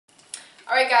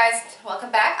Alright guys,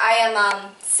 welcome back. I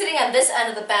am sitting on this end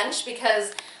of the bench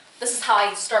because this is how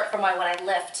I start when I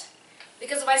lift.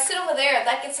 Because if I sit over there,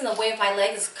 that gets in the way of my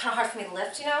legs. It's kind of hard for me to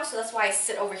lift, you know? So that's why I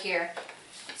sit over here.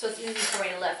 So it's easy for me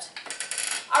to lift.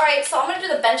 Alright, so I'm going to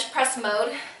do the bench press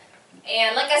mode.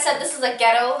 And like I said, this is a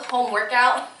ghetto home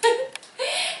workout.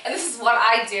 And this is what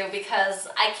I do because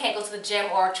I can't go to the gym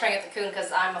or train at the Coon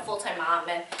because I'm a full-time mom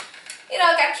and, you know,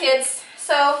 I got kids.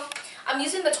 So I'm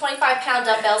using the 25-pound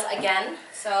dumbbells again.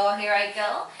 So here I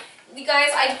go. You guys,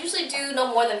 I usually do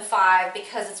no more than 5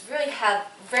 because it's really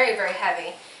very, very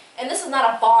heavy. And this is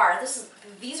not a bar.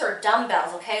 These are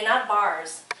dumbbells, okay? Not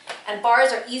bars. And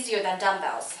bars are easier than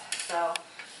dumbbells. So,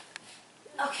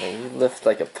 okay. Man, you lift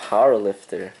like a power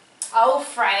lifter. Oh,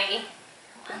 Freddie.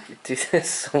 You do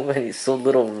so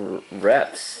little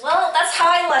reps. Well, that's how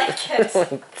I like it. Oh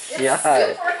my It's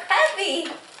God. super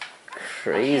heavy.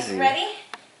 Crazy. Okay, ready?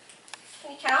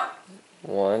 Can you count?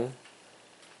 1,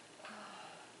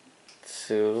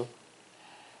 2,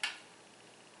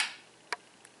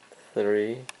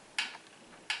 3,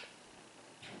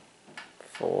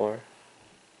 4,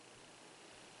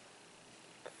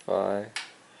 5,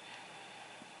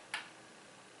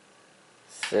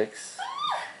 6.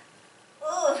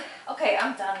 Ugh. Okay,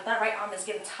 I'm done. That right arm is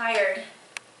getting tired.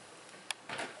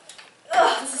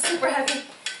 Ugh, this is super heavy.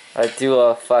 I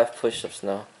do 5 push-ups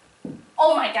now.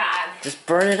 Oh my God. Just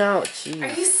burn it out, jeez.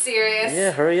 Are you serious?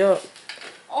 Yeah, hurry up.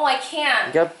 Oh, I can't.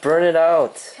 You gotta burn it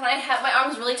out. Can I have, my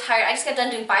arm's really tired. I just got done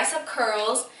doing bicep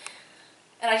curls.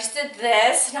 And I just did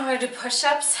this. Now I'm gonna do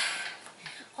push-ups.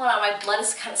 Hold on, my blood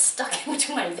is kind of stuck in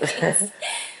between my veins.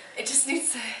 It just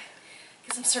needs to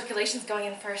get some circulations going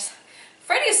in first.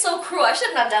 Freddie is so cruel. I should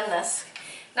have not done this.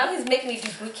 Now he's making me do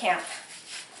boot camp.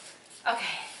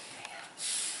 Okay.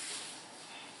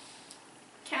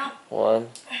 Count. 1,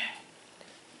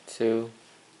 2,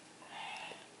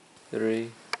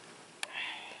 3,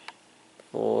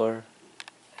 4,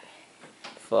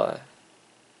 5,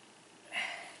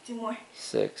 Do more.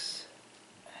 6,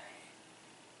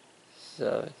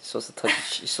 7. You're supposed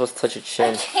to touch your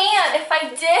chin. I can't. If I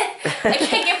did, I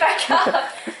can't get back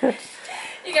up.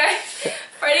 You guys,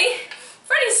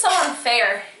 Freddie's so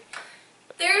unfair.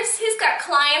 He's got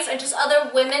clients and just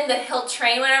other women that he'll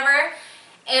train, whatever,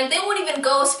 and they won't even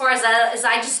go as far as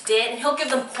I just did, and he'll give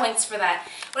them points for that.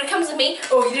 When it comes to me,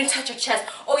 oh, you didn't touch your chest,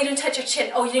 oh, you didn't touch your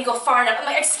chin, oh, you didn't go far enough. I'm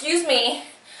like, excuse me.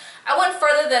 I went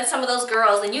further than some of those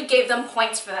girls, and you gave them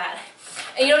points for that.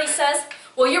 And you know what he says?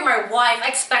 Well, you're my wife, I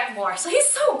expect more. So he's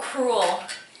so cruel.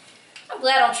 I'm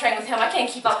glad I don't train with him. I can't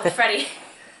keep up with Freddie.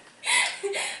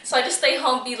 So I just stay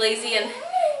home, be lazy, and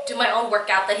do my own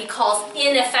workout that he calls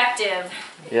ineffective.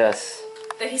 Yes.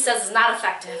 That he says is not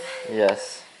effective.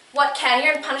 Yes. What, Ken?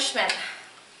 You're in punishment.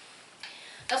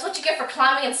 That's what you get for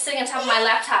climbing and sitting on top of my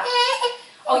laptop.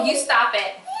 Oh, you stop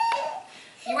it.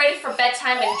 You ready for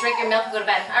bedtime and drink your milk and go to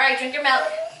bed? Alright, drink your milk.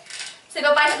 Say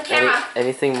bye-bye to the camera.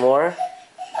 Anything more?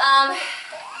 I'm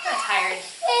kind of tired.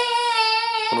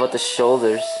 What about the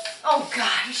shoulders? Oh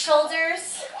God, your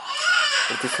shoulders.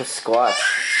 Let's do some squats.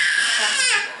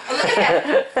 Oh, look at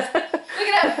him. Look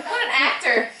at him. What an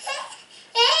actor.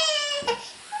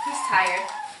 He's tired.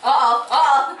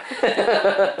 Uh-oh.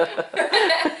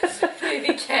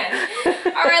 Maybe Ken.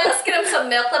 Alright, let's get him some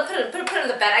milk. Let's put him in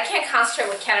the bed. I can't concentrate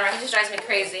with Ken around. He just drives me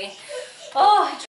crazy. Oh.